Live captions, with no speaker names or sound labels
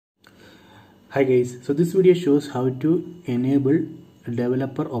Hi guys, so this video shows how to enable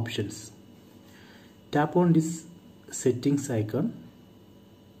developer options. Tap on this settings icon,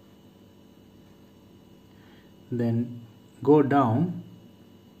 then go down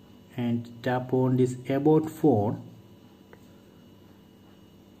and tap on this about phone,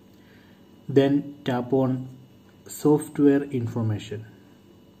 then tap on software information.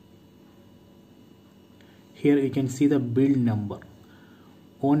 Here you can see the build number.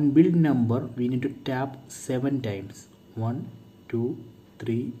 On build number we need to tap 7 times. 1 2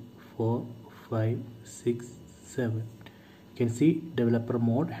 3 4 5 6 7. You can see developer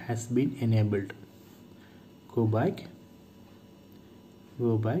mode has been enabled. Go back,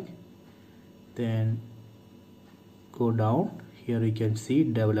 then go down. Here you can see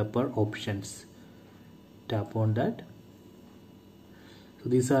developer options. Tap on that. So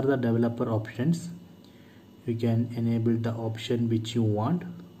these are the developer options. You can enable the option which you want.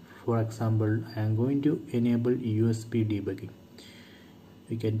 For example, I am going to enable USB debugging.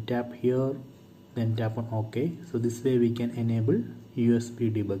 You can tap here, then tap on OK. So this way we can enable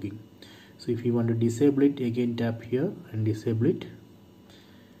USB debugging. So if you want to disable it, again tap here and disable it.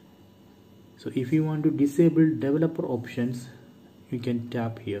 So if you want to disable developer options, you can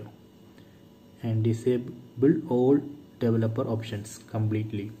tap here and disable all developer options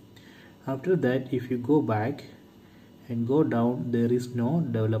completely. After that, if you go back and go down, there is no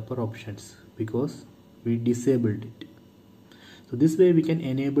developer options because we disabled it. So this way we can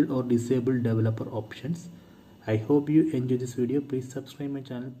enable or disable developer options. I hope you enjoy this video. Please subscribe my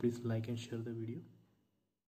channel. Please like and share the video.